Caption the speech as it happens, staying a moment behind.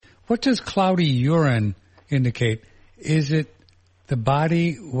What does cloudy urine indicate? Is it the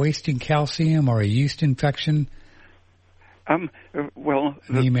body wasting calcium or a yeast infection? Well,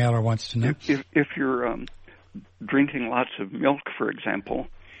 an emailer wants to know. If you're drinking lots of milk, for example,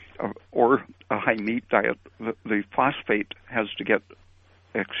 or a high meat diet, the phosphate has to get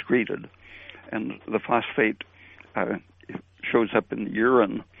excreted, and the phosphate shows up in the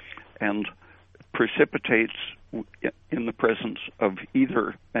urine and precipitates in the presence of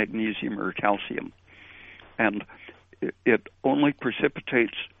either magnesium or calcium. And it only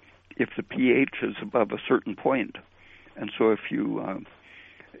precipitates if the pH is above a certain point. And so if you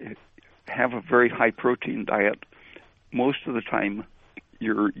have a very high protein diet, most of the time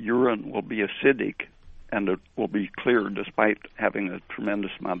your urine will be acidic and it will be clear despite having a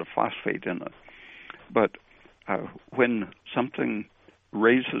tremendous amount of phosphate in it. But when something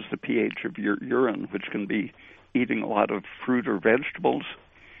raises the pH of your urine, which can be eating a lot of fruit or vegetables,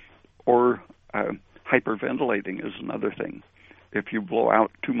 or hyperventilating is another thing. If you blow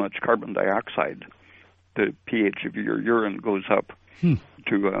out too much carbon dioxide, the pH of your urine goes up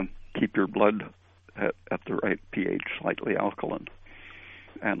to keep your blood at the right pH, slightly alkaline.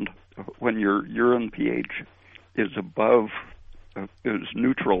 And when your urine pH is above, is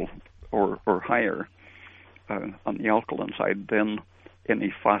neutral or higher on the alkaline side, then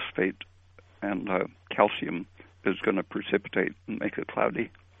any phosphate and calcium is going to precipitate and make it cloudy.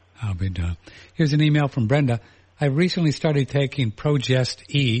 I'll be done. Here's an email from Brenda. I recently started taking Progest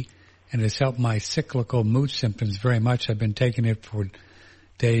E, and it's helped my cyclical mood symptoms very much. I've been taking it for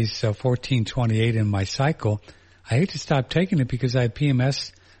days 14, 28 in my cycle. I hate to stop taking it because I have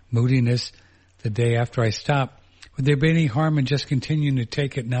PMS, moodiness the day after I stop. Would there be any harm in just continuing to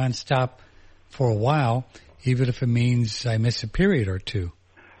take it nonstop for a while, even if it means I miss a period or two?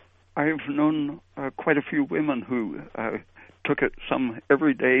 I've known quite a few women who took it some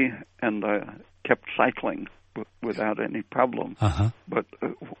every day and kept cycling without any problem. Uh-huh. But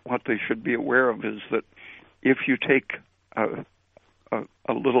what they should be aware of is that if you take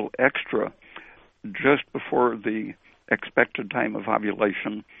a little extra just before the expected time of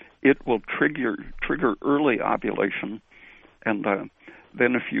ovulation, it will trigger early ovulation, and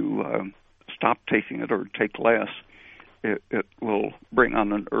then if you stop taking it or take less, it will bring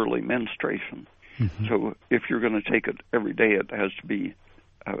on an early menstruation. Mm-hmm. So if you're going to take it every day, it has to be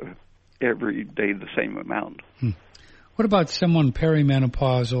every day the same amount. What about someone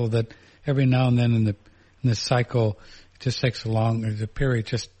perimenopausal that every now and then in the cycle it just takes a long, the period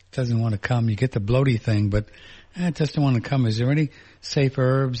just doesn't want to come? You get the bloaty thing, but it doesn't want to come. Is there any safe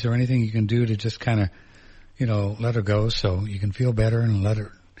herbs or anything you can do to just kind of, let her go so you can feel better and let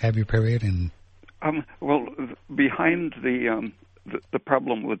her have your period? And well, behind the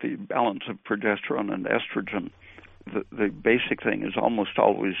problem with the balance of progesterone and estrogen, the basic thing is almost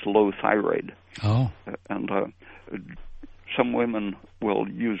always low thyroid. Oh. And some women will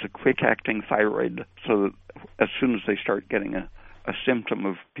use a quick-acting thyroid so that as soon as they start getting a symptom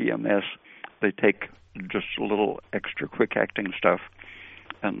of PMS, they take just a little extra quick-acting stuff,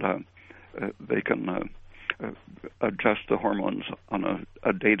 and they can adjust the hormones on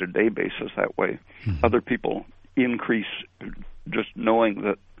a day-to-day basis that way. Mm-hmm. Other people increase just knowing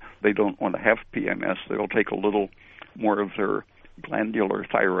that they don't want to have PMS. They'll take a little more of their glandular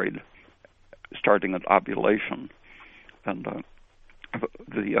thyroid starting at ovulation. And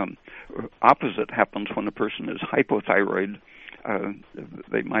the opposite happens when a person is hypothyroid.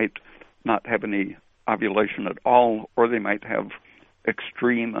 They might not have any ovulation at all, or they might have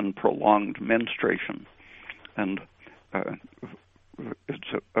extreme and prolonged menstruation. And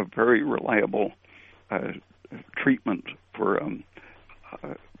it's a very reliable treatment for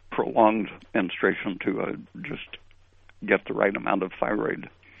prolonged menstruation to just get the right amount of thyroid.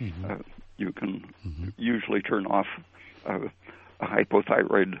 Mm-hmm. You can usually turn off a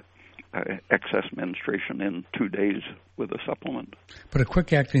hypothyroid excess menstruation in 2 days with a supplement. But a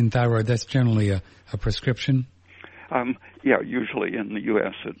quick-acting thyroid, that's generally a prescription? Yeah, usually in the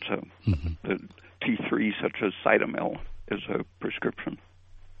U.S. it's the T3, such as Cytomel, is a prescription.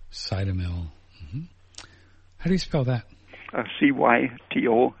 Cytomel. Mm-hmm. How do you spell that?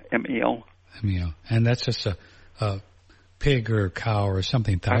 Cytomel. M-E-L. And that's just a pig or cow or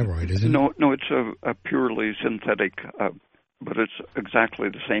something thyroid, isn't it? No, it's a purely synthetic, but it's exactly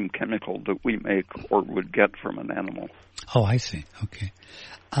the same chemical that we make or would get from an animal. Oh, I see. Okay.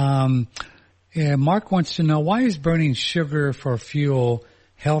 Mark wants to know, why is burning sugar for fuel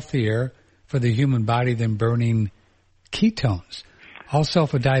healthier for the human body than burning ketones? Also,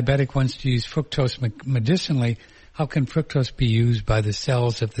 if a diabetic wants to use fructose medicinally, how can fructose be used by the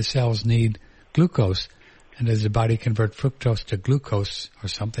cells if the cells need glucose? And does the body convert fructose to glucose or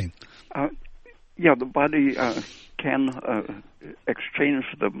something? Yeah, the body can exchange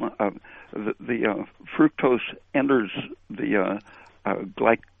them. The fructose enters the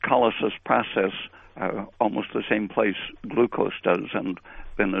glycolysis process almost the same place glucose does, and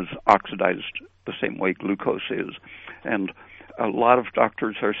then is oxidized the same way glucose is. And a lot of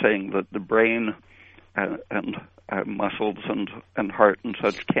doctors are saying that the brain and muscles and heart and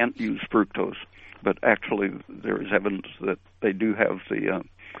such can't use fructose, but actually there is evidence that they do have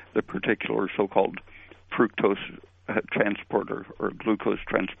the particular so-called fructose transporter or glucose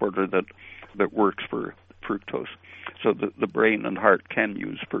transporter that works for fructose. So the brain and heart can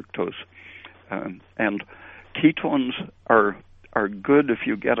use fructose. And ketones are good if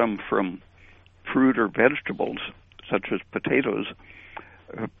you get them from fruit or vegetables, such as potatoes,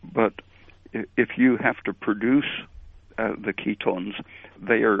 but if you have to produce the ketones,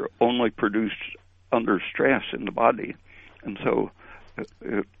 they are only produced under stress in the body, and so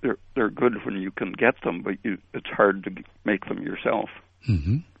they're good when you can get them, but it's hard to make them yourself.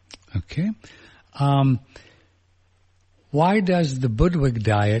 Mm-hmm. Okay. Why does the Budwig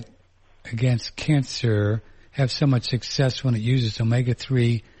diet against cancer have so much success when it uses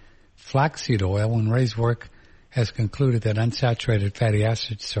omega-3 flaxseed oil when Ray's work has concluded that unsaturated fatty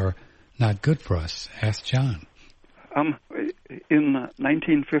acids are not good for us? Ask John. In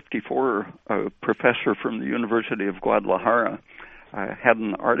 1954, a professor from the University of Guadalajara had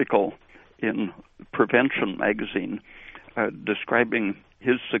an article in Prevention magazine describing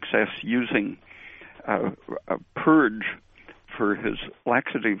his success using a purge for his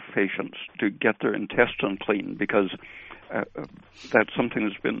laxative patients to get their intestine clean, because that's something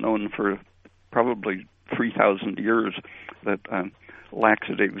that's been known for probably 3,000 years, that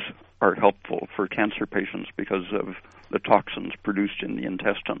laxatives are helpful for cancer patients because of the toxins produced in the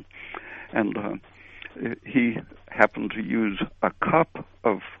intestine. And he happened to use a cup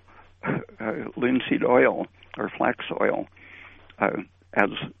of linseed oil or flax oil as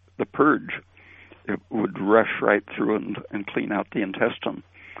the purge. It would rush right through and clean out the intestine.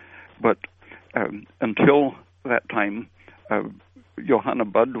 But until that time, Johanna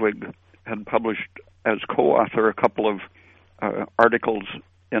Budwig had published as co-author a couple of articles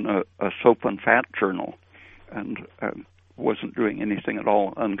in a soap and fat journal, and wasn't doing anything at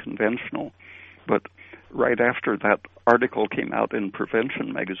all unconventional. But right after that article came out in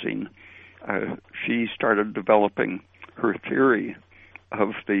Prevention magazine, she started developing her theory of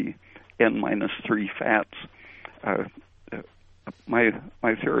the N-3 fats.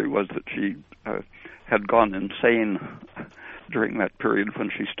 My theory was that she had gone insane during that period when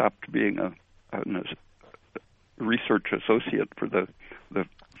she stopped being a research associate for the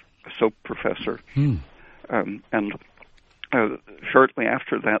soap professor. And shortly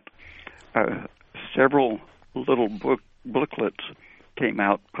after that, several little booklets came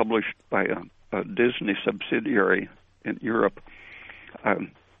out, published by a Disney subsidiary in Europe,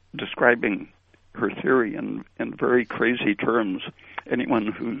 describing her theory in very crazy terms. Anyone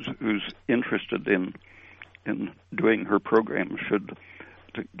who's interested in doing her program should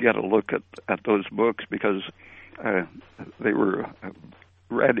get a look at those books, because they were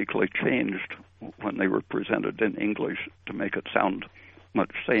radically changed when they were presented in English to make it sound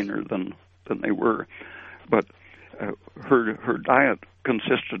much saner than they were. But her diet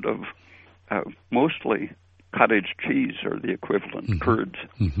consisted of mostly cottage cheese, or the equivalent curds,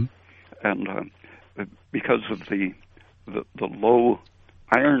 and because of the low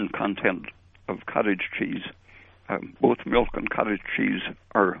iron content of cottage cheese, both milk and cottage cheese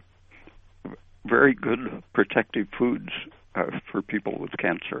are very good protective foods for people with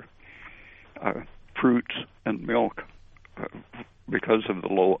cancer. Fruits and milk, because of the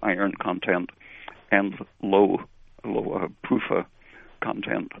low iron content and low PUFA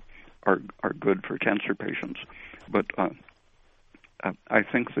content, are good for cancer patients. But I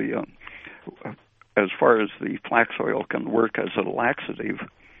think as far as the flax oil can work as a laxative,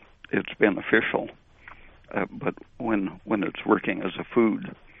 it's beneficial. But when it's working as a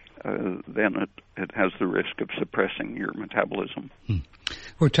food, then it has the risk of suppressing your metabolism.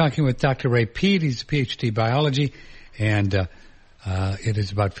 We're talking with Dr. Ray Peat. He's a PhD biology, and it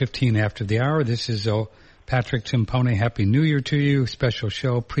is about 15 after the hour. This is Patrick Timpone. Happy New Year to you. Special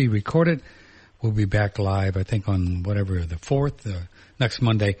show, pre-recorded. We'll be back live, I think, on the 4th, next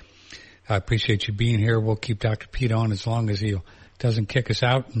Monday. I appreciate you being here. We'll keep Dr. Peat on as long as he doesn't kick us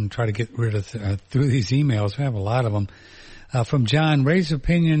out and try to get rid of through these emails. We have a lot of them. From John, Ray's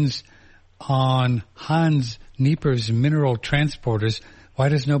opinions on Hans Nieper's mineral transporters. Why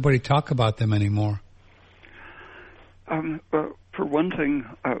does nobody talk about them anymore? For one thing,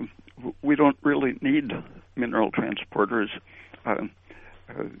 we don't really need mineral transporters.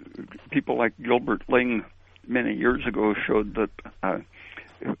 People like Gilbert Ling many years ago showed that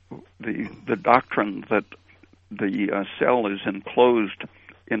the doctrine that the cell is enclosed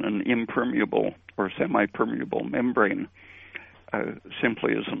in an impermeable or semi-permeable membrane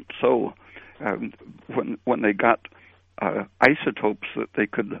simply isn't so. When they got isotopes that they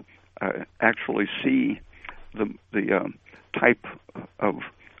could actually see the type of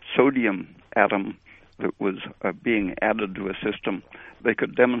sodium atom that was being added to a system, they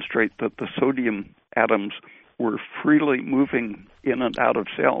could demonstrate that the sodium atoms were freely moving in and out of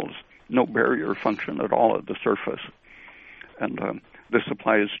cells, no barrier function at all at the surface. And this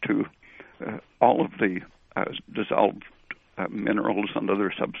applies to all of the dissolved minerals and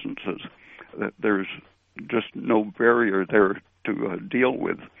other substances. There's just no barrier there to deal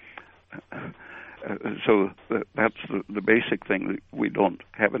with. So that's the basic thing. That we don't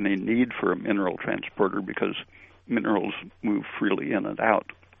have any need for a mineral transporter because minerals move freely in and out.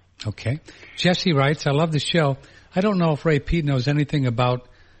 Okay. Jesse writes, I love the show. I don't know if Ray Peat knows anything about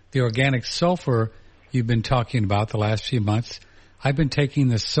the organic sulfur you've been talking about the last few months. I've been taking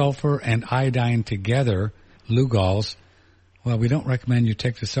the sulfur and iodine together, Lugol's. Well, we don't recommend you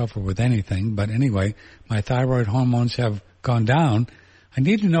take the sulfur with anything, but anyway, my thyroid hormones have gone down. I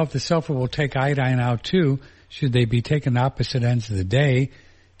need to know if the sulfur will take iodine out too. Should they be taken opposite ends of the day?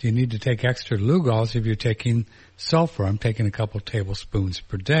 Do you need to take extra Lugol's if you're taking sulfur? I'm taking a couple tablespoons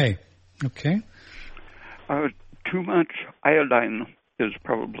per day. Okay. Too much iodine is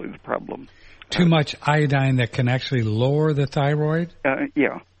probably the problem. Too much iodine that can actually lower the thyroid?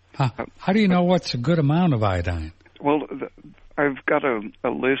 Yeah. How do you know what's a good amount of iodine? Well, I've got a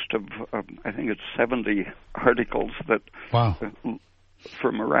list of, I think it's 70 articles that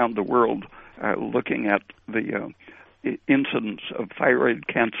from around the world looking at the incidence of thyroid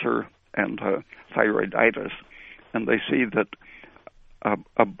cancer and thyroiditis. And they see that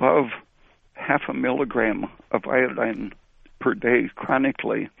above 0.5 milligram of iodine per day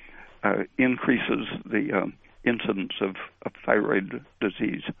chronically increases the incidence of thyroid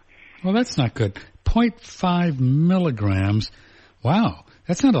disease. Well, that's not good. 0.5 milligrams. Wow.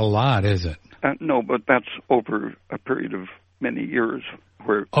 That's not a lot, is it? No, but that's over a period of many years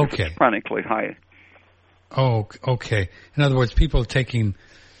where it's chronically high. Oh, okay. In other words, people taking,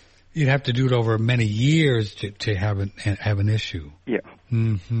 you'd have to do it over many years to have an issue. Yeah.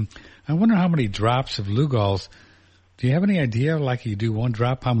 Mm-hmm. I wonder how many drops of Lugol's. Do you have any idea, like you do one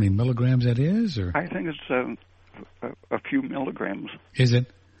drop, how many milligrams that is? Or I think it's a few milligrams. Is it?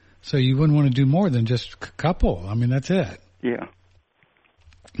 So you wouldn't want to do more than just a couple. I mean, that's it. Yeah.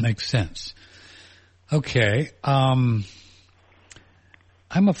 Makes sense. Okay. I'm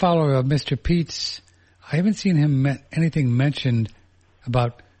a follower of Mr. Peat's. I haven't seen him anything mentioned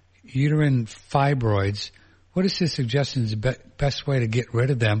about uterine fibroids. What is his suggestion is the best way to get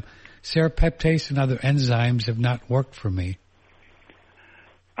rid of them? Serapeptase and other enzymes have not worked for me.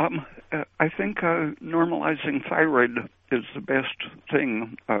 I think normalizing thyroid is the best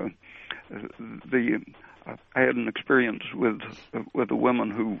thing. I had an experience with a woman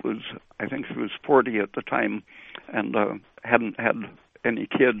who was, I think she was 40 at the time, and hadn't had any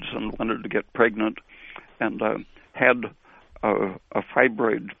kids and wanted to get pregnant, and had a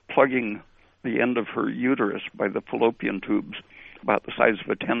fibroid plugging the end of her uterus by the fallopian tubes, about the size of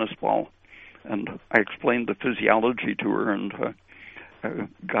a tennis ball. And I explained the physiology to her and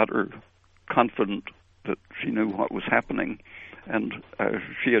got her confident that she knew what was happening. And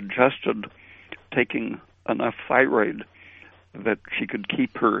she adjusted taking enough thyroid that she could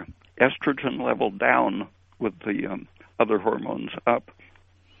keep her estrogen level down with the other hormones up.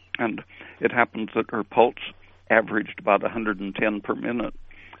 And it happened that her pulse averaged about 110 per minute.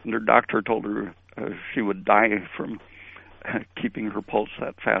 And her doctor told her she would die from keeping her pulse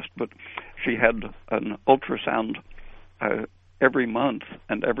that fast. But she had an ultrasound every month,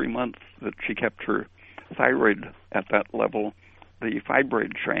 and every month that she kept her thyroid at that level, the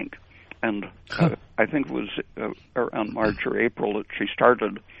fibroid shrank. And I think it was around March or April that she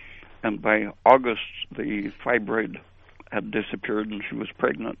started, and by August the fibroid had disappeared and she was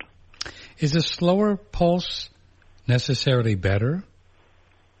pregnant. Is a slower pulse necessarily better?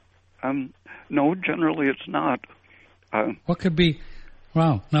 No, generally it's not. What could be?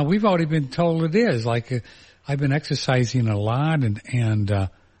 Wow. Now we've already been told it is. Like I've been exercising a lot, and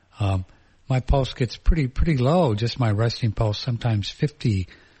my pulse gets pretty low. Just my resting pulse, sometimes 50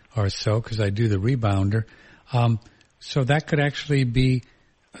 or so, because I do the rebounder. So that could actually be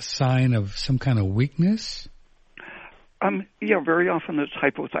a sign of some kind of weakness. Yeah, very often it's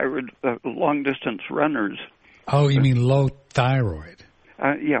hypothyroid. Long distance runners. Oh, you mean low thyroid?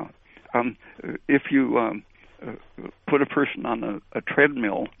 Yeah. If you put a person on a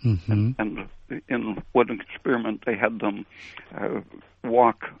treadmill, and in one experiment they had them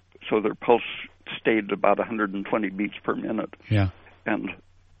walk so their pulse stayed about 120 beats per minute. Yeah. And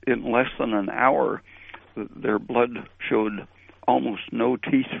in less than an hour, their blood showed almost no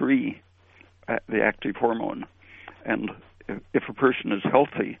T3, the active hormone. And if a person is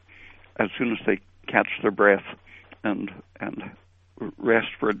healthy, as soon as they catch their breath and rest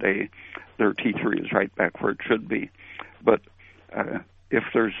for a day, their T3 is right back where it should be. But if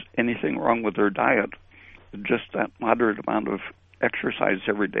there's anything wrong with their diet, just that moderate amount of exercise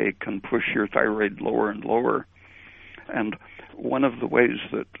every day can push your thyroid lower and lower. And one of the ways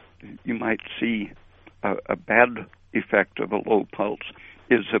that you might see a bad effect of a low pulse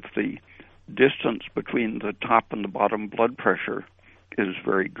is if the distance between the top and the bottom blood pressure is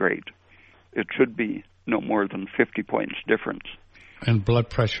very great. It should be no more than 50 points difference. And blood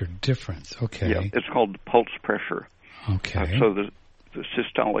pressure difference, okay. Yeah, it's called pulse pressure. Okay. So the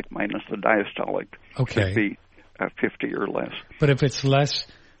systolic minus the diastolic should be 50 or less. But if it's less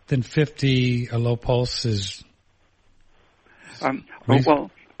than 50, a low pulse is...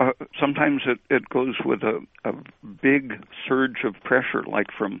 sometimes it goes with a big surge of pressure, like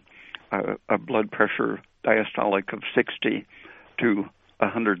from a blood pressure diastolic of 60 to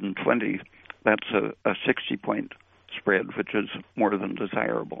 120. That's a 60-point spread, which is more than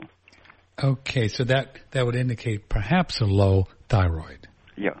desirable. Okay, so that would indicate perhaps a low thyroid.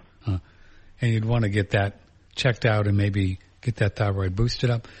 Yeah. And you'd want to get that checked out and maybe get that thyroid boosted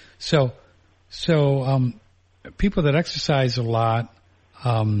up. So people that exercise a lot,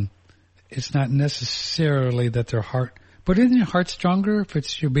 it's not necessarily that their heart, but isn't your heart stronger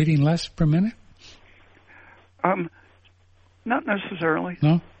if you're beating less per minute? Not necessarily.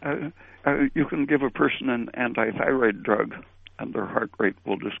 No? You can give a person an antithyroid drug, and their heart rate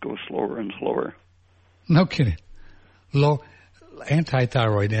will just go slower and slower. No kidding. Low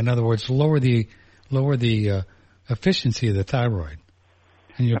antithyroid, in other words, lower the efficiency of the thyroid,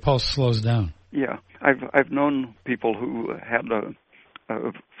 and your pulse slows down. Yeah, I've known people who had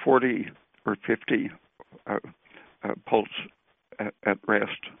a 40 or 50 pulse at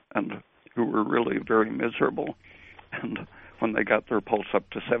rest, and who were really very miserable. And when they got their pulse up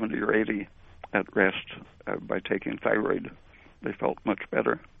to 70 or 80 at rest by taking thyroid, they felt much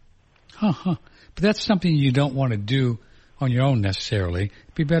better. But that's something you don't want to do on your own necessarily.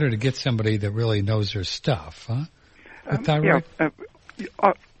 It'd be better to get somebody that really knows their stuff, huh? With thyroid? Yeah,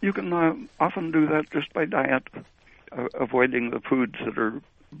 you can often do that just by diet, avoiding the foods that are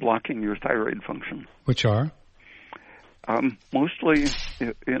blocking your thyroid function. Which are? Mostly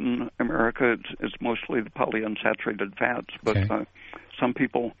in America, it's mostly the polyunsaturated fats, but some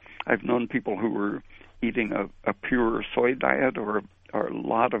people, I've known people who were eating a pure soy diet or a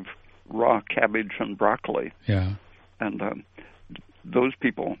lot of raw cabbage and broccoli. Yeah. And those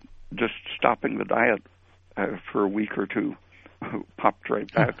people, just stopping the diet for a week or two, popped right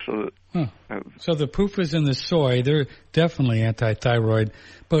back. So the proof is in the soy. They're definitely anti-thyroid.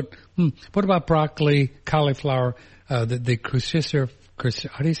 But what about broccoli, cauliflower, the cruciferous,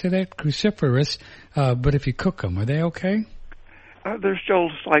 how do you say that? Cruciferous, but if you cook them, are they okay? They're still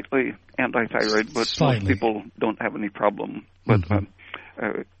slightly anti-thyroid, but most people don't have any problem. But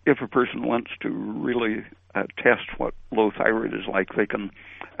if a person wants to really test what low thyroid is like, they can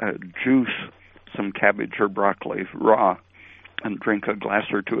juice some cabbage or broccoli raw and drink a glass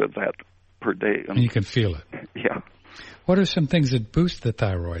or two of that per day. And you can feel it. Yeah. What are some things that boost the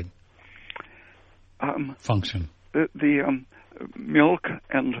thyroid function? The milk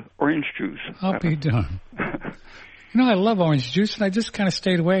and orange juice. I'll be done. I love orange juice, and I just kind of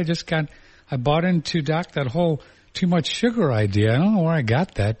stayed away. I bought into, Doc, that whole too much sugar idea. I don't know where I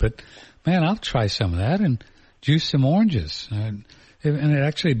got that, but, man, I'll try some of that and juice some oranges. And it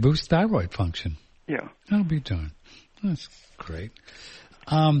actually boosts thyroid function. Yeah. I'll be done. That's great.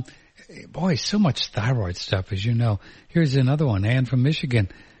 Boy, so much thyroid stuff, as you know. Here's another one, Ann from Michigan.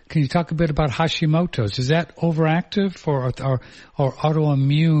 Can you talk a bit about Hashimoto's? Is that overactive or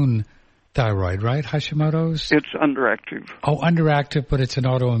autoimmune thyroid, right? Hashimoto's? It's underactive. Oh, underactive, but it's an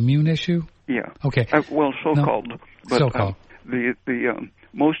autoimmune issue? Yeah. Okay. So-called. No. But, so-called. The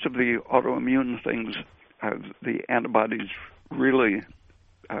most of the autoimmune things, the antibodies really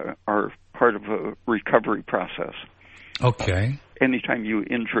are part of a recovery process. Okay. Anytime you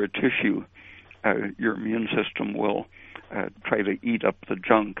injure a tissue, your immune system will try to eat up the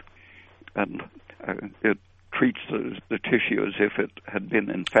junk, and it treats the tissue as if it had been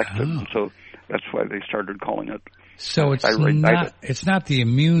infected. Oh. So that's why they started calling it So it's not the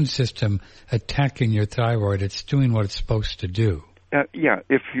immune system attacking your thyroid. It's doing what it's supposed to do. Yeah,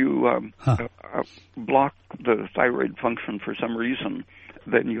 if you block the thyroid function for some reason,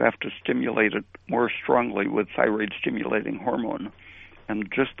 then you have to stimulate it more strongly with thyroid-stimulating hormone. And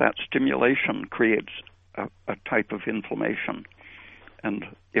just that stimulation creates a type of inflammation. And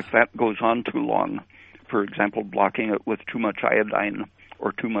if that goes on too long, for example, blocking it with too much iodine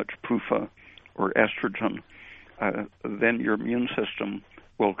or too much PUFA or estrogen, then your immune system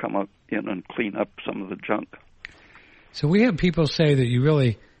will come up in and clean up some of the junk. So we have people say that you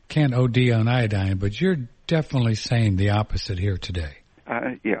really can't OD on iodine, but you're definitely saying the opposite here today.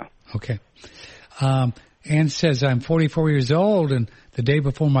 Yeah. Okay. Ann says, I'm 44 years old, and the day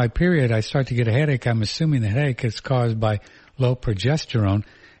before my period, I start to get a headache. I'm assuming the headache is caused by low progesterone.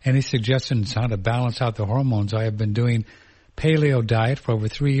 Any suggestions how to balance out the hormones? I have been doing paleo diet for over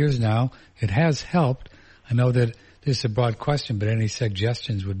 3 years now. It has helped. I know that this is a broad question, but any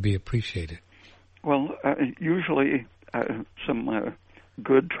suggestions would be appreciated. Well, usually some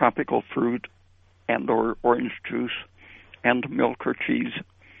good tropical fruit and or orange juice and milk or cheese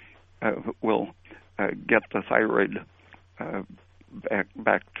will get the thyroid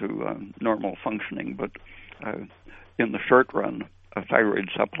back to normal functioning. But in the short run, a thyroid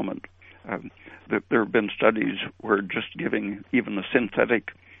supplement, there have been studies where just giving even a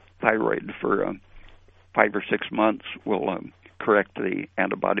synthetic thyroid for 5 or 6 months will correct the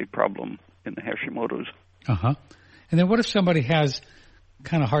antibody problem in the Hashimoto's. Uh-huh. And then what if somebody has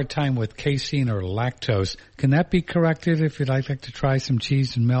kind of hard time with casein or lactose? Can that be corrected if you'd like to try some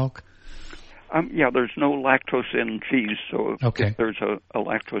cheese and milk? Yeah, there's no lactose in cheese, so okay. If there's a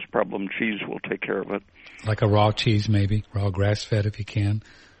lactose problem, cheese will take care of it. Like a raw cheese, maybe? Raw grass-fed if you can?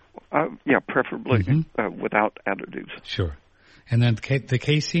 Yeah, preferably without additives. Sure. And then the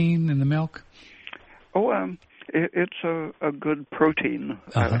casein in the milk? Oh, it's a good protein.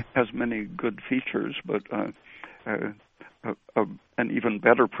 Has many good features, but an even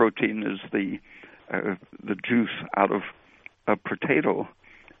better protein is the juice out of a potato.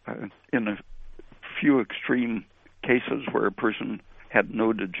 In a few extreme cases where a person had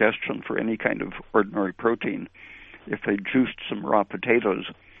no digestion for any kind of ordinary protein, if they juiced some raw potatoes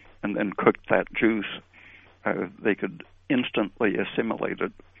and then cooked that juice, they could instantly assimilate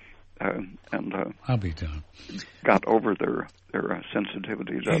it. And I'll be done. Got over their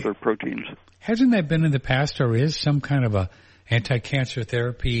sensitivity to other proteins. Hasn't that been in the past, or is some kind of a anti-cancer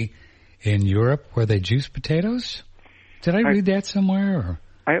therapy in Europe where they juice potatoes? Did I read that somewhere? Or?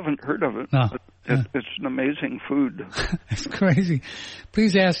 I haven't heard of it. No. It's an amazing food. It's crazy.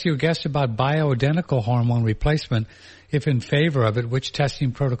 Please ask your guest about bioidentical hormone replacement. If in favor of it, which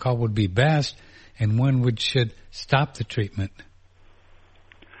testing protocol would be best, and when should stop the treatment?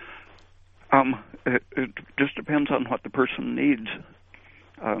 It just depends on what the person needs.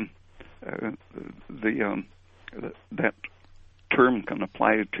 That term can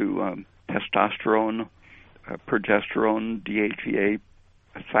apply to testosterone, progesterone, DHEA,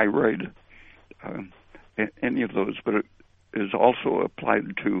 thyroid, any of those, but it is also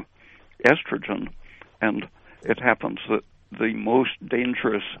applied to estrogen, and it happens that the most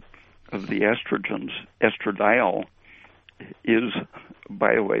dangerous of the estrogens, estradiol, is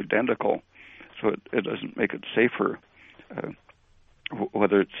bioidentical, so it doesn't make it safer.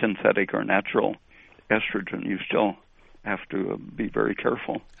 Whether it's synthetic or natural estrogen, you still have to be very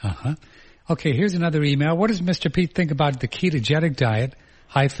careful. Uh-huh. Okay, here's another email. What does Mr. Peat think about the ketogenic diet,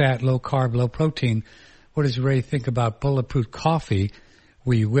 high fat, low carb, low protein? What does Ray think about bulletproof coffee,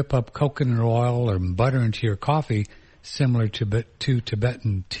 where you whip up coconut oil or butter into your coffee, similar to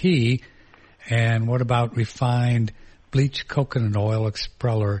Tibetan tea? And what about refined bleached coconut oil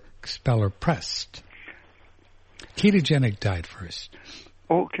expeller pressed? Ketogenic diet first.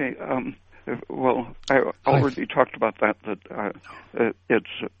 Okay. Well, I already talked about that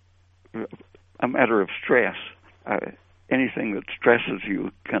it's a matter of stress. Anything that stresses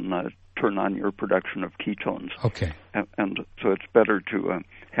you can turn on your production of ketones. Okay. And so it's better to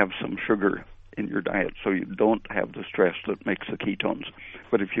have some sugar in your diet so you don't have the stress that makes the ketones.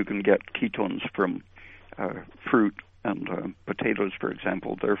 But if you can get ketones from fruit and potatoes, for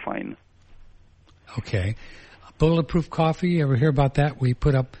example, they're fine. Okay. Bulletproof coffee, you ever hear about that? Where you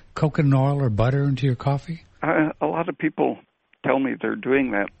put up coconut oil or butter into your coffee? A lot of people tell me they're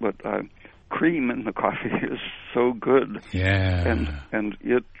doing that, but cream in the coffee is so good. Yeah. And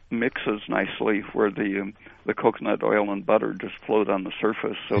it mixes nicely where the coconut oil and butter just float on the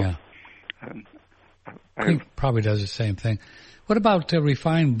surface. So yeah. Cream probably does the same thing. What about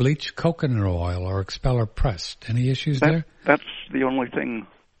refined bleached coconut oil or expeller pressed? Any issues there? That's the only thing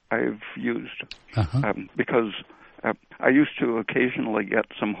I've used because I used to occasionally get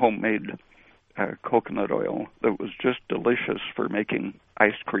some homemade coconut oil that was just delicious for making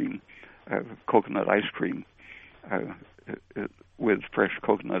ice cream, coconut ice cream with fresh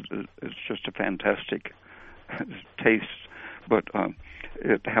coconut. It's just a fantastic taste, but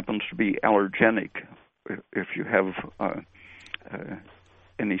it happens to be allergenic. If you have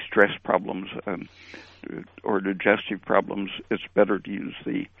any stress problems or digestive problems, it's better to use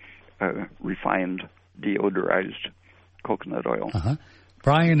the refined, deodorized coconut oil.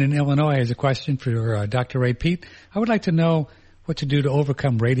 Brian in Illinois has a question for Dr. Ray Peat. I would like to know what to do to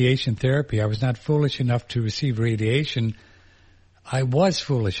overcome radiation therapy. I was not foolish enough to receive radiation. I was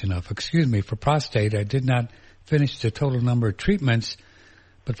foolish enough, for prostate. I did not finish the total number of treatments,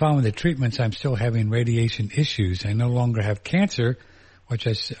 but following the treatments, I'm still having radiation issues. I no longer have cancer, which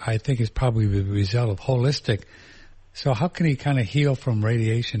I think is probably the result of holistic. So how can he kind of heal from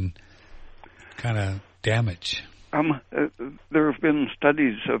radiation kind of damage? There have been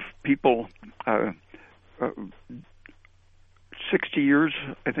studies of people 60 years,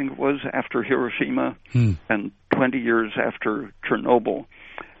 I think it was, after Hiroshima and 20 years after Chernobyl,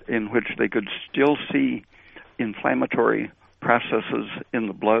 in which they could still see inflammatory processes in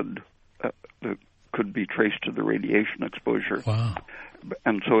the blood that could be traced to the radiation exposure. Wow.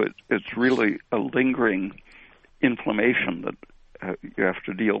 And so it's really a lingering inflammation that you have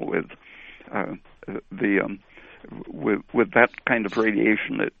to deal with. With that kind of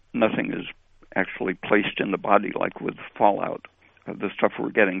radiation, nothing is actually placed in the body like with fallout. The stuff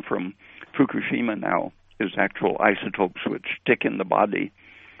we're getting from Fukushima now is actual isotopes which stick in the body.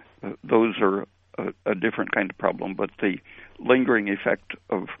 Those are a different kind of problem, but the lingering effect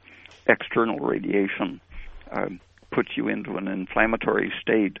of external radiation puts you into an inflammatory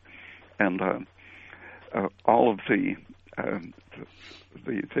state, and all of the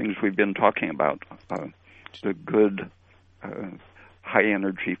things we've been talking about, the good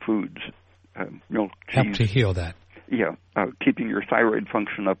high-energy foods, milk, cheese, help to heal that. Yeah, keeping your thyroid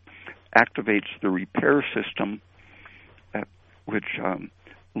function up activates the repair system, which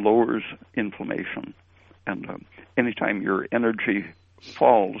lowers inflammation. And anytime your energy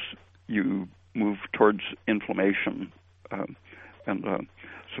falls, you move towards inflammation.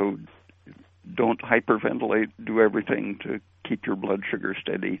 So don't hyperventilate. Do everything to keep your blood sugar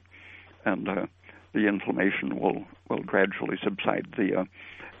steady, and the inflammation will gradually subside. The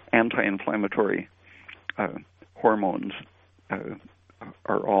anti-inflammatory hormones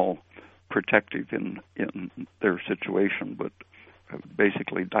are all protective in their situation, but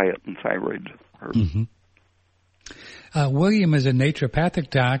basically diet and thyroid are... William is a naturopathic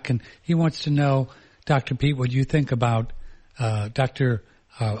doc, and he wants to know, Dr. Peat, what you think about not doctor,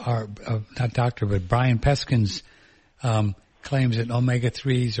 but Brian Peskin's claims that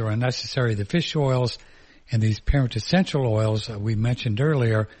omega-3s are unnecessary. The fish oils and these parent essential oils we mentioned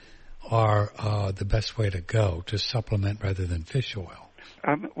earlier are the best way to go, to supplement rather than fish oil.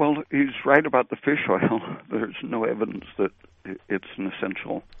 Well, he's right about the fish oil. There's no evidence that it's an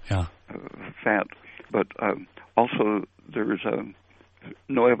essential fat. But also there's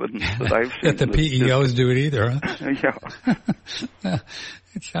no evidence that I've seen. that the PEOs do it either, huh? Yeah.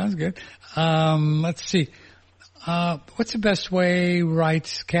 It sounds good. Let's see. What's the best way,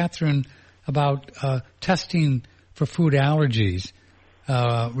 writes Catherine, about testing for food allergies?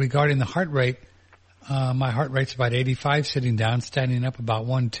 Regarding the heart rate, my heart rate's about 85 sitting down, standing up about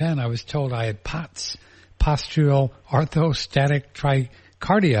 110. I was told I had POTS, postural orthostatic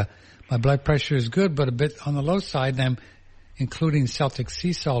tachycardia. My blood pressure is good, but a bit on the low side, and I'm including Celtic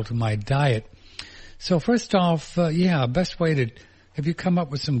sea salt in my diet. So first off, best way to, have you come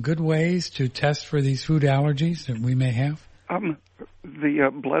up with some good ways to test for these food allergies that we may have? The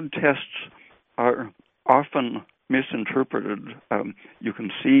blood tests are often misinterpreted. You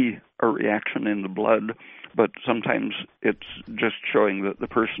can see a reaction in the blood, but sometimes it's just showing that the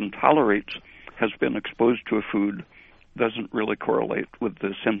person tolerates, has been exposed to a food, doesn't really correlate with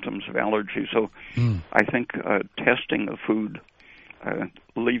the symptoms of allergy. So I think testing a food,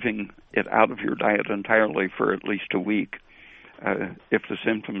 leaving it out of your diet entirely for at least a week, if the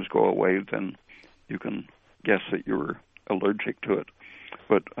symptoms go away, then you can guess that you're allergic to it.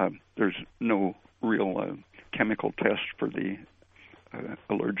 But there's no real chemical test for the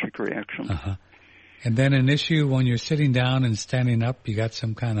allergic reaction. And then an issue when you're sitting down and standing up, you got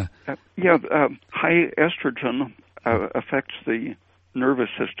some kind of... high estrogen affects the nervous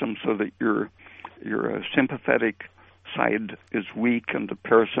system so that your sympathetic side is weak and the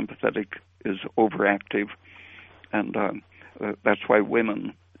parasympathetic is overactive. And that's why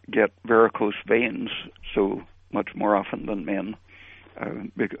women get varicose veins so much more often than men,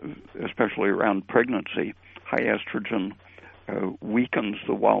 especially around pregnancy. High estrogen weakens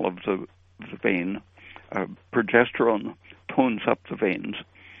the wall of the the vein. Progesterone tones up the veins,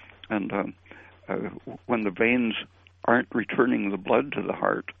 and when the veins aren't returning the blood to the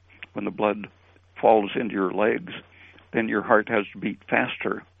heart, when the blood falls into your legs, then your heart has to beat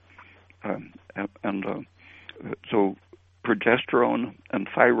faster. So progesterone and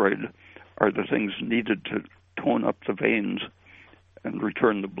thyroid are the things needed to tone up the veins and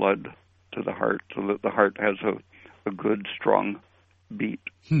return the blood to the heart so that the heart has a good, strong beat.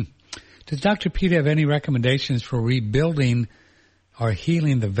 Does Dr. Peat have any recommendations for rebuilding or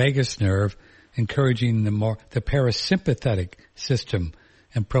healing the vagus nerve, encouraging the parasympathetic system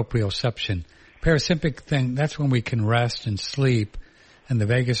and proprioception? Parasympathetic thing, that's when we can rest and sleep, and the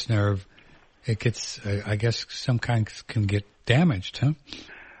vagus nerve, it gets, I guess, some kinds can get damaged, huh?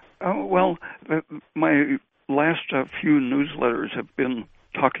 Well, my last few newsletters have been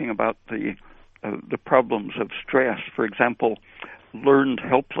talking about the problems of stress. For example, learned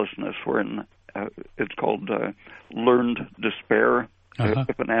helplessness, wherein it's called learned despair. Uh-huh.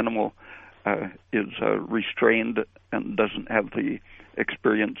 If an animal is restrained and doesn't have the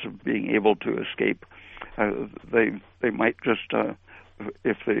experience of being able to escape, they might just,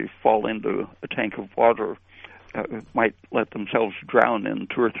 if they fall into a tank of water, might let themselves drown in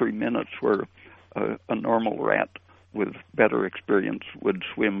 2 or 3 minutes, where a normal rat with better experience would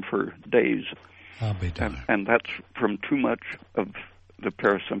swim for days. I'll be darned. And that's from too much of the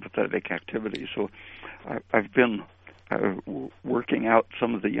parasympathetic activity. So I've been working out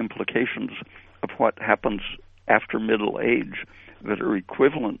some of the implications of what happens after middle age that are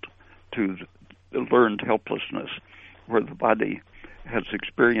equivalent to the learned helplessness, where the body has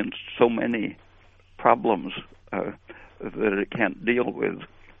experienced so many problems that it can't deal with,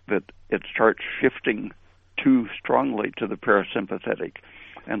 that it starts shifting too strongly to the parasympathetic.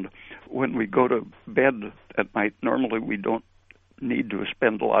 And when we go to bed at night, normally we don't need to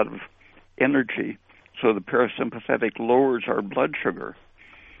spend a lot of energy, so the parasympathetic lowers our blood sugar.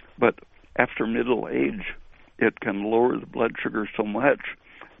 But after middle age, it can lower the blood sugar so much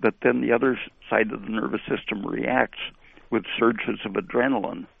that then the other side of the nervous system reacts with surges of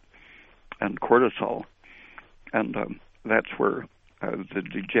adrenaline and cortisol. And that's where the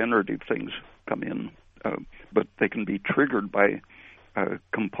degenerative things come in. But they can be triggered by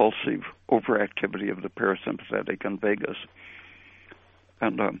compulsive overactivity of the parasympathetic and vagus.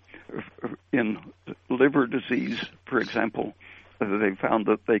 And in liver disease, for example, they found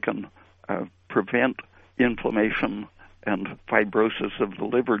that they can prevent inflammation and fibrosis of the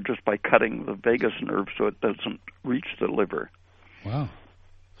liver just by cutting the vagus nerve so it doesn't reach the liver. Wow.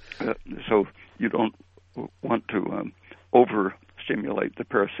 So you don't want to overstimulate the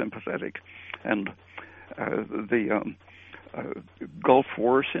parasympathetic. And the Gulf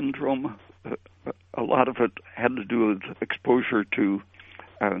War syndrome, a lot of it had to do with exposure to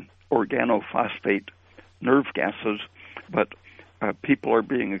organophosphate nerve gases, but people are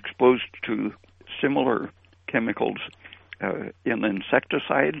being exposed to similar chemicals in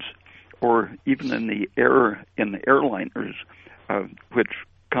insecticides or even in the airliners, which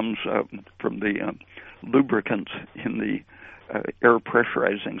comes from the lubricants in the air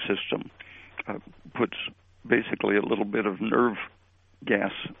pressurizing system, puts basically a little bit of nerve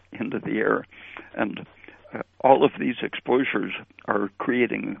gas into the air. And all of these exposures are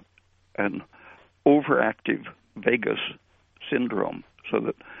creating an overactive vagus syndrome, so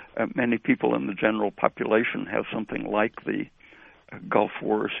that many people in the general population have something like the Gulf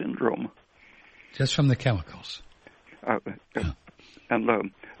War syndrome. Just from the chemicals. And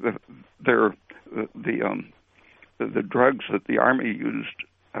the drugs that the Army used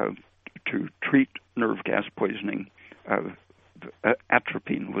to treat nerve gas poisoning,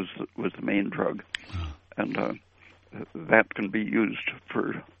 atropine was the main drug, and that can be used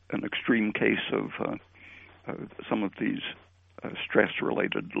for an extreme case of some of these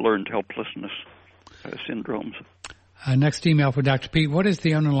stress-related learned helplessness syndromes. Next email for Dr. Peat. What is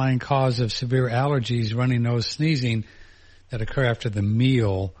the underlying cause of severe allergies, runny nose, sneezing that occur after the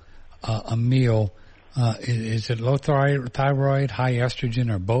meal? Is it low thyroid, high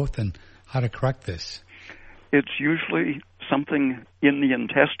estrogen, or both? And how to correct this? It's usually something in the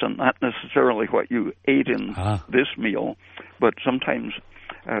intestine, not necessarily what you ate in this meal, but sometimes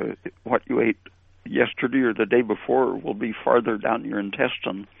what you ate yesterday or the day before will be farther down your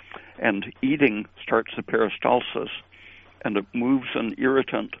intestine, and eating starts the peristalsis, and it moves an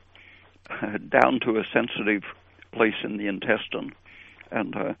irritant down to a sensitive place in the intestine.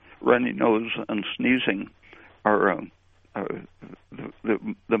 And runny nose and sneezing are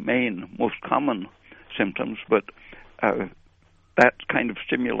the main, most common symptoms, but that kind of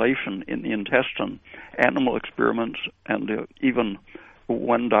stimulation in the intestine, animal experiments and even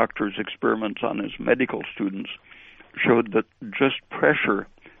one doctor's experiments on his medical students showed that just pressure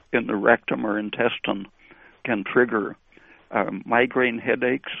in the rectum or intestine can trigger migraine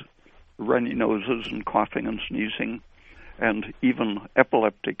headaches, runny noses and coughing and sneezing, and even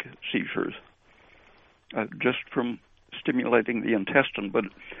epileptic seizures, just from stimulating the intestine. But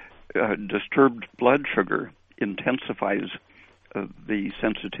disturbed blood sugar intensifies the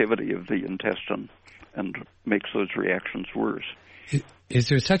sensitivity of the intestine and makes those reactions worse. Is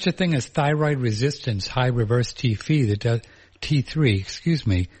there such a thing as thyroid resistance, high reverse T3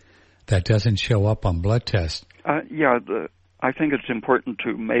 that doesn't show up on blood tests? I think it's important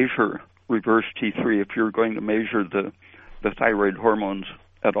to measure reverse T3 if you're going to measure the thyroid hormones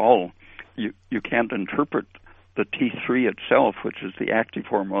at all. You can't interpret the T3 itself, which is the active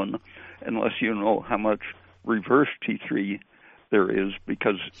hormone, unless you know how much reverse T3 there is,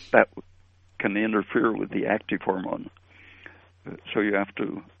 because that can interfere with the active hormone. So you have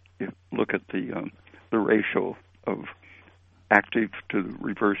to look at the ratio of active to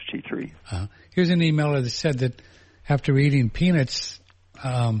reverse T3. Here's an emailer that said that after eating peanuts,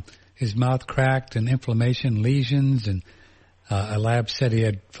 his mouth cracked and inflammation, lesions, and a lab said he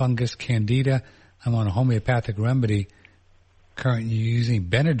had fungus candida. I'm on a homeopathic remedy currently using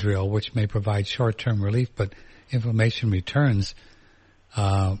Benadryl, which may provide short-term relief, but inflammation returns.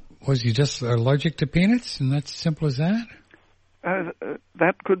 Was he just allergic to peanuts, and that's simple as that?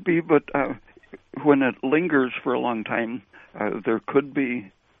 That could be, but when it lingers for a long time, there could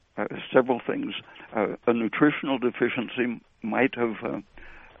be several things. A nutritional deficiency might have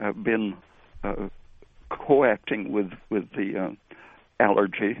been coacting with the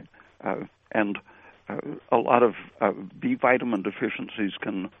allergy, and a lot of B vitamin deficiencies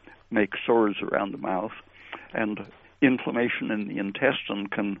can make sores around the mouth, and inflammation in the intestine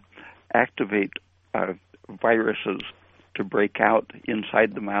can activate viruses to break out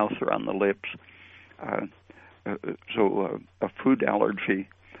inside the mouth or on the lips. So a food allergy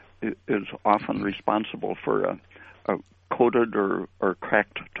is often responsible for a coated or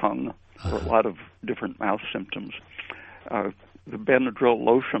cracked tongue, or a lot of different mouth symptoms. The Benadryl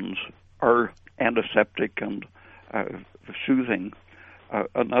lotions are antiseptic and soothing.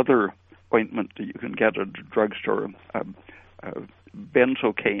 Another ointment that you can get at a drugstore,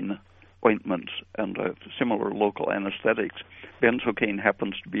 benzocaine ointments and similar local anesthetics. Benzocaine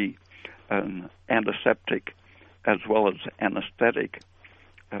happens to be an antiseptic as well as anesthetic,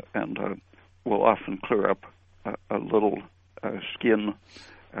 and will often clear up a little skin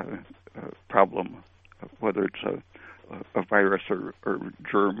problem, whether it's a virus or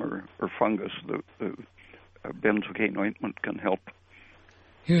germ or fungus. The benzocaine ointment can help.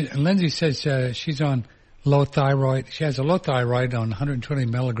 Here, Lindsay says she's on low thyroid. She has a low thyroid on 120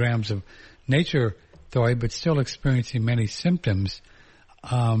 milligrams of nature thyroid, but still experiencing many symptoms.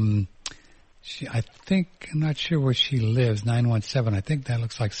 I'm not sure where she lives, 917. I think that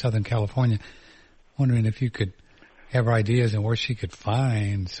looks like Southern California. Wondering if you could have ideas on where she could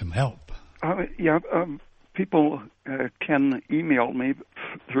find some help. People can email me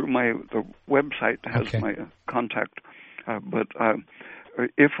through the website has my contact. But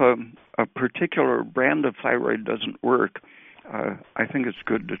if a particular brand of thyroid doesn't work, I think it's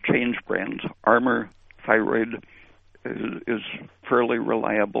good to change brands. Armor Thyroid is fairly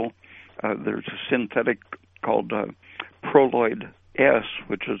reliable. There's a synthetic called Proloid S,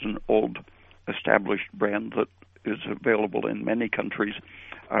 which is an old established brand that is available in many countries.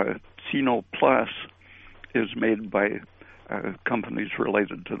 Sino Plus is made by companies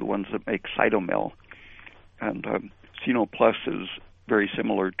related to the ones that make Cytomel. And Sino Plus is very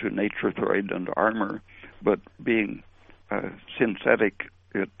similar to Nature-Throid and Armor, but being synthetic,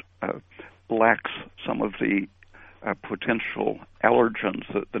 it lacks some of the potential allergens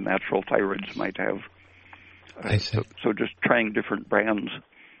that the natural thyroids might have. I see. So just trying different brands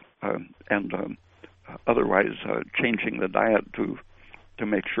and otherwise changing the diet to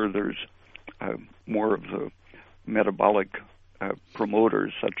make sure there's more of the metabolic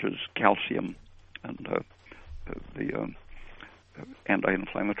promoters such as calcium and the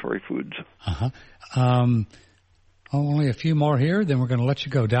anti-inflammatory foods. Only a few more here, then we're going to let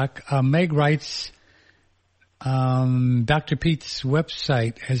you go, Doc. Meg writes, Dr. Peat's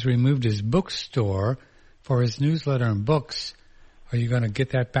website has removed his bookstore for his newsletter and books. Are you going to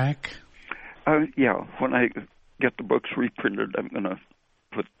get that back? Yeah, when I get the books reprinted, I'm going to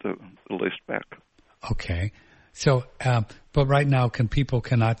put the list back. Okay. So, but right now, people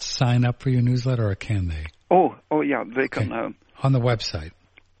cannot sign up for your newsletter, or can they? Oh, yeah, they can. On the website?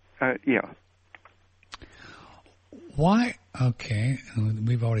 Yeah. Why? Okay,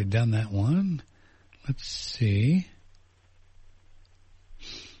 we've already done that one. Let's see.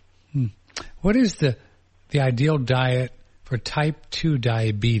 What is the ideal diet for type 2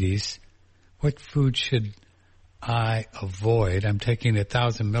 diabetes? What food should I avoid? I'm taking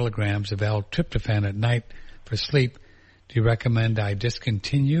 1,000 milligrams of L-tryptophan at night for sleep. Do you recommend I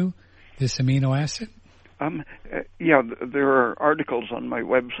discontinue this amino acid? Yeah, there are articles on my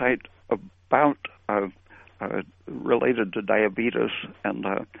website about related to diabetes and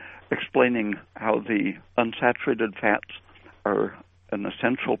explaining how the unsaturated fats are an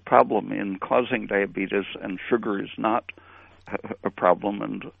essential problem in causing diabetes, and sugar is not a problem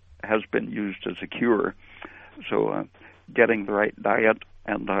and has been used as a cure. So getting the right diet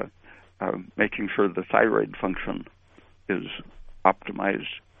and making sure the thyroid function is optimized,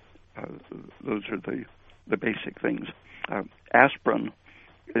 those are the basic things. Aspirin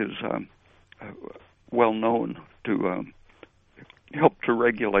is well known to help to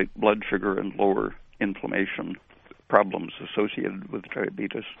regulate blood sugar and lower inflammation problems associated with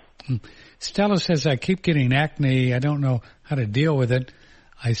diabetes. Stella says, I keep getting acne. I don't know how to deal with it.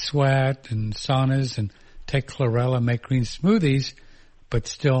 I sweat and saunas and take chlorella, make green smoothies, but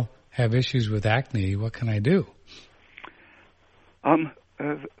still have issues with acne. What can I do?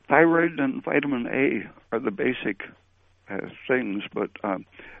 Thyroid and vitamin A are the basic things, but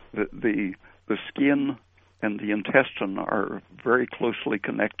the skin and the intestine are very closely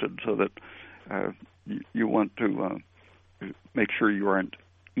connected, so that you want to make sure you aren't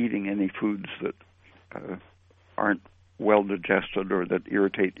eating any foods that aren't well digested or that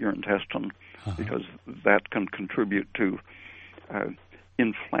irritate your intestine, because that can contribute to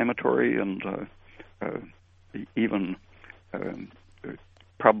inflammatory and even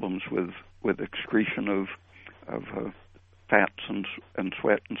problems with excretion of fats and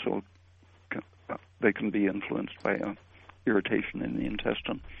sweat, and so they can be influenced by irritation in the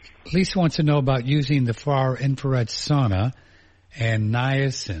intestine. Lisa wants to know about using the far infrared sauna and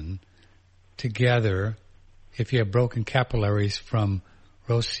niacin together if you have broken capillaries from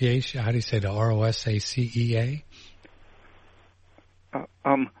rosacea. How do you say the rosacea?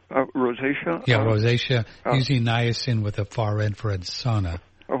 Rosacea? Yeah, rosacea, using niacin with a far infrared sauna.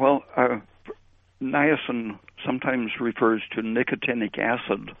 Well, niacin sometimes refers to nicotinic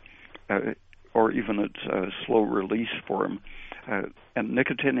acid, or even its slow-release form. And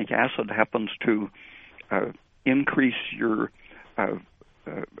nicotinic acid happens to increase your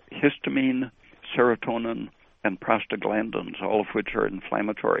histamine, serotonin, and prostaglandins, all of which are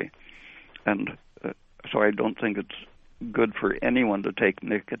inflammatory. And so I don't think it's good for anyone to take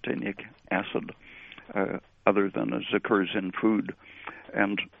nicotinic acid other than as occurs in food.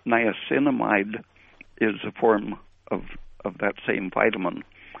 And niacinamide is a form of that same vitamin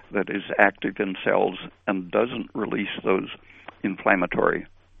that is active in cells and doesn't release those inflammatory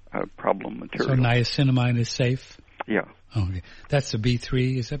problem materials. So niacinamide is safe? Yeah. Okay. That's the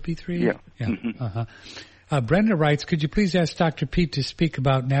B3. Is that B3? Yeah. Mm-hmm. Brenda writes, could you please ask Dr. Peat to speak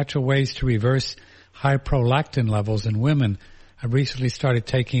about natural ways to reverse high prolactin levels in women? I recently started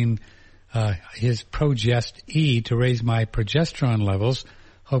taking his Progest E to raise my progesterone levels,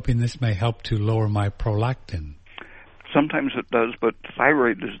 hoping this may help to lower my prolactin. Sometimes it does, but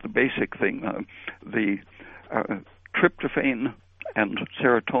thyroid is the basic thing. The tryptophan and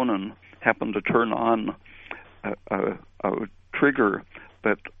serotonin happen to turn on a trigger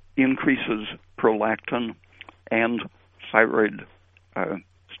that increases prolactin and thyroid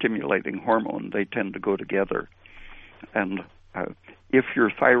stimulating hormone. They tend to go together. And if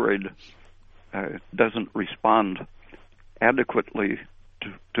your thyroid doesn't respond adequately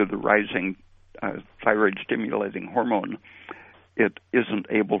to the rising thyroid stimulating hormone, it isn't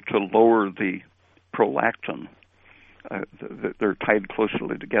able to lower the prolactin. They're tied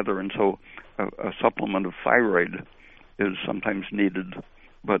closely together, and so a supplement of thyroid is sometimes needed.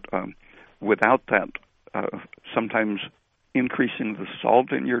 But without that, sometimes increasing the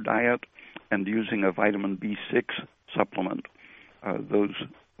salt in your diet and using a vitamin B6 supplement, those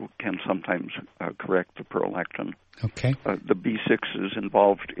can sometimes correct the prolactin. Okay. The B6 is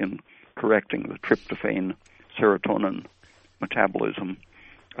involved in correcting the tryptophan, serotonin metabolism,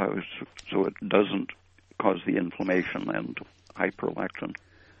 so it doesn't cause the inflammation and high prolactin.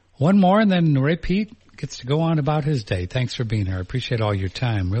 One more, and then Ray Peat gets to go on about his day. Thanks for being here. I appreciate all your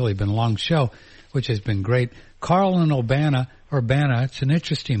time. Really been a long show, which has been great. Carl in Urbana, it's an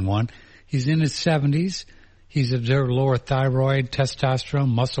interesting one. He's in his 70s. He's observed lower thyroid, testosterone,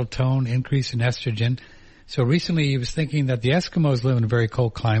 muscle tone, increase in estrogen. So recently he was thinking that the Eskimos live in a very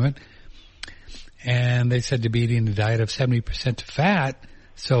cold climate, and they said to be eating a diet of 70% fat.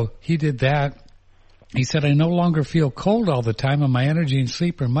 So he did that. He said, I no longer feel cold all the time, and my energy and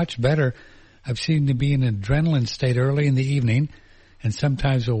sleep are much better. I've seemed to be in an adrenaline state early in the evening, and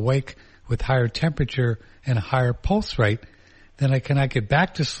sometimes will wake with higher temperature and a higher pulse rate. Then I cannot get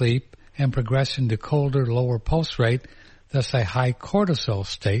back to sleep and progress into colder, lower pulse rate, thus a high cortisol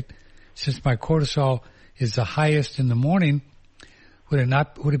state. Since my cortisol is the highest in the morning, would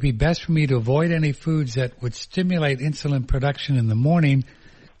it be best for me to avoid any foods that would stimulate insulin production in the morning?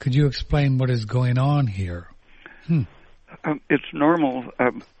 Could you explain what is going on here? It's normal.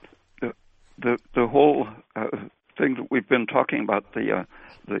 The whole thing that we've been talking about, the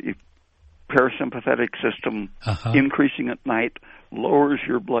parasympathetic system increasing at night lowers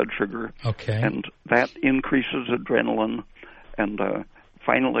your blood sugar, and that increases adrenaline, and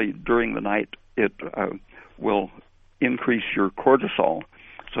finally during the night it will increase your cortisol,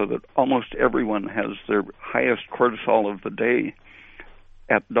 so that almost everyone has their highest cortisol of the day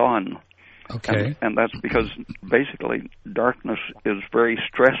at dawn. And that's because basically darkness is very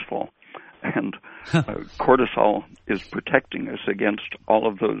stressful, and cortisol is protecting us against all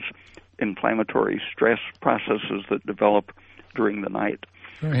of those inflammatory stress processes that develop during the night.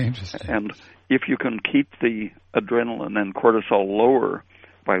 Very interesting. And if you can keep the adrenaline and cortisol lower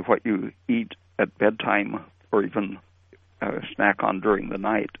by what you eat at bedtime or even snack on during the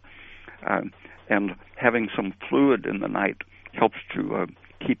night, and having some fluid in the night helps to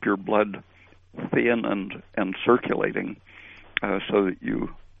keep your blood thin and circulating, so that you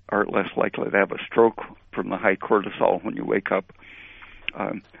are less likely to have a stroke from the high cortisol when you wake up.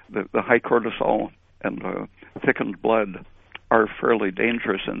 The high cortisol and thickened blood are fairly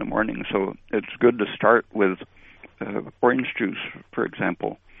dangerous in the morning, so it's good to start with orange juice, for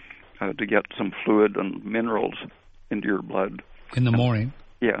example, to get some fluid and minerals into your blood. In the morning?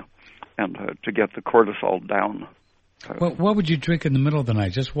 Yeah, and to get the cortisol down. What would you drink in the middle of the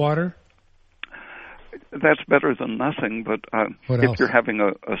night? Just water? That's better than nothing, but if you're having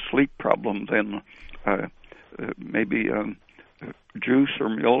a sleep problem, then maybe juice or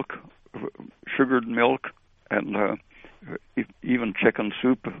milk, sugared milk, and even chicken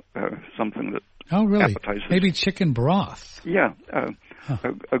soup, something that appetizes. Maybe chicken broth. Yeah,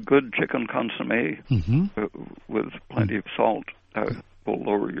 a good chicken consommé with plenty of salt will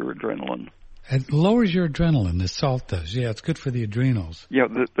lower your adrenaline. It lowers your adrenaline, the salt does. Yeah, it's good for the adrenals. Yeah,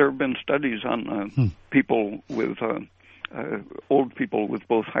 there have been studies on people with, old people with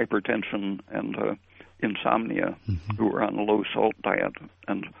both hypertension and insomnia who are on a low-salt diet.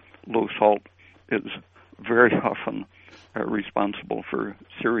 And low salt is very often responsible for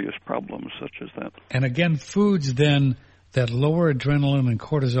serious problems such as that. And again, foods then that lower adrenaline and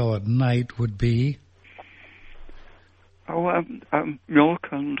cortisol at night would be?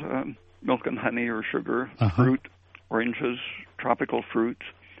 Milk and honey or sugar, fruit, oranges, tropical fruits,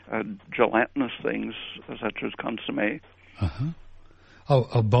 gelatinous things such as consommé.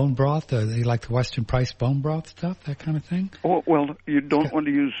 Bone broth? You like the Weston Price bone broth stuff, that kind of thing? Oh, well, you don't want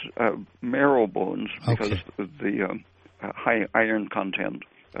to use marrow bones because of the high iron content.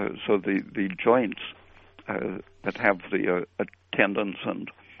 So the joints that have the tendons and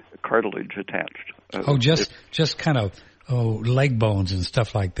cartilage attached. Just kind of leg bones and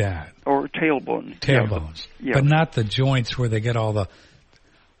stuff like that. Or tailbone. Tailbones. Yeah. But not the joints where they get all the...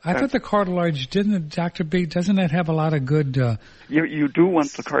 I thought the cartilage, didn't it, Dr. B, doesn't that have a lot of good... You do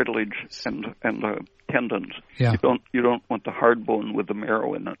want the cartilage and tendons. Yeah. You don't want the hard bone with the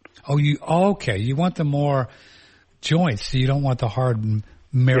marrow in it. You want the more joints, so you don't want the hard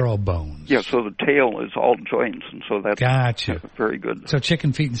marrow bones. Yeah, so the tail is all joints, and so that's very good. So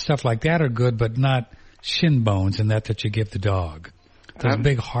chicken feet and stuff like that are good, but not shin bones and that you give the dog. Those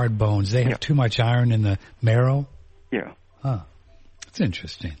big hard bones, they have too much iron in the marrow? Yeah. Huh. That's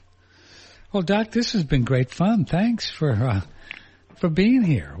interesting. Well, Doc, this has been great fun. Thanks for being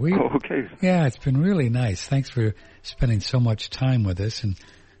here. Okay. Yeah, it's been really nice. Thanks for spending so much time with us, and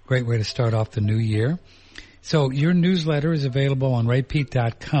great way to start off the new year. So your newsletter is available on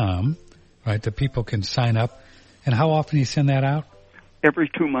raypeat.com, right? The people can sign up. And how often do you send that out? Every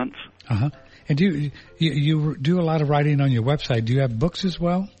 2 months. And do you do a lot of writing on your website? Do you have books as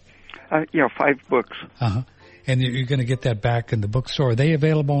well? 5 books. And you're going to get that back in the bookstore. Are they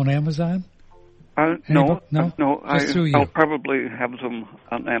available on Amazon? No. Just through you. I'll probably have them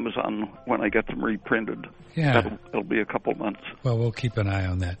on Amazon when I get them reprinted. Yeah. It'll be a couple months. Well, we'll keep an eye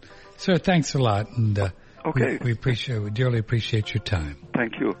on that. Sir, thanks a lot. And okay. We dearly appreciate your time.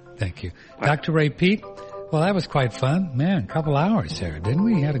 Thank you. Thank you. Bye. Dr. Ray Peat, well, that was quite fun. Man, a couple hours there, didn't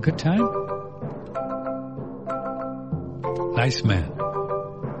we? Had a good time? Nice man.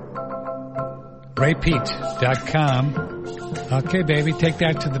 RayPeat.com. Okay, baby, take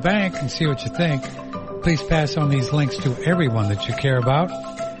that to the bank and see what you think. Please pass on these links to everyone that you care about.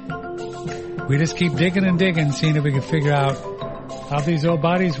 We just keep digging and digging, seeing if we can figure out How these old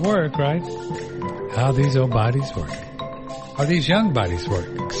bodies work, right? How these old bodies work. How these young bodies work.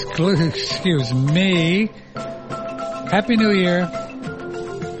 Excuse me. Happy New Year.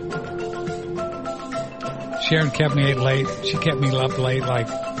 Sharon kept me late. She kept me up late like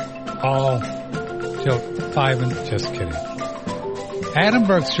all till 5 and just kidding. Adam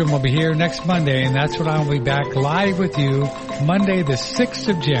Bergstrom will be here next Monday, and that's when I'll be back live with you Monday the 6th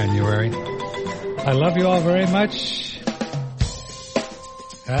of January. I love you all very much.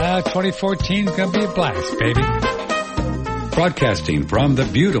 2014 is going to be a blast, baby. Broadcasting from the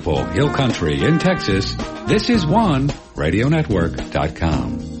beautiful Hill Country in Texas, this is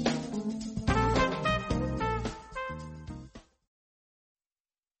OneRadioNetwork.com.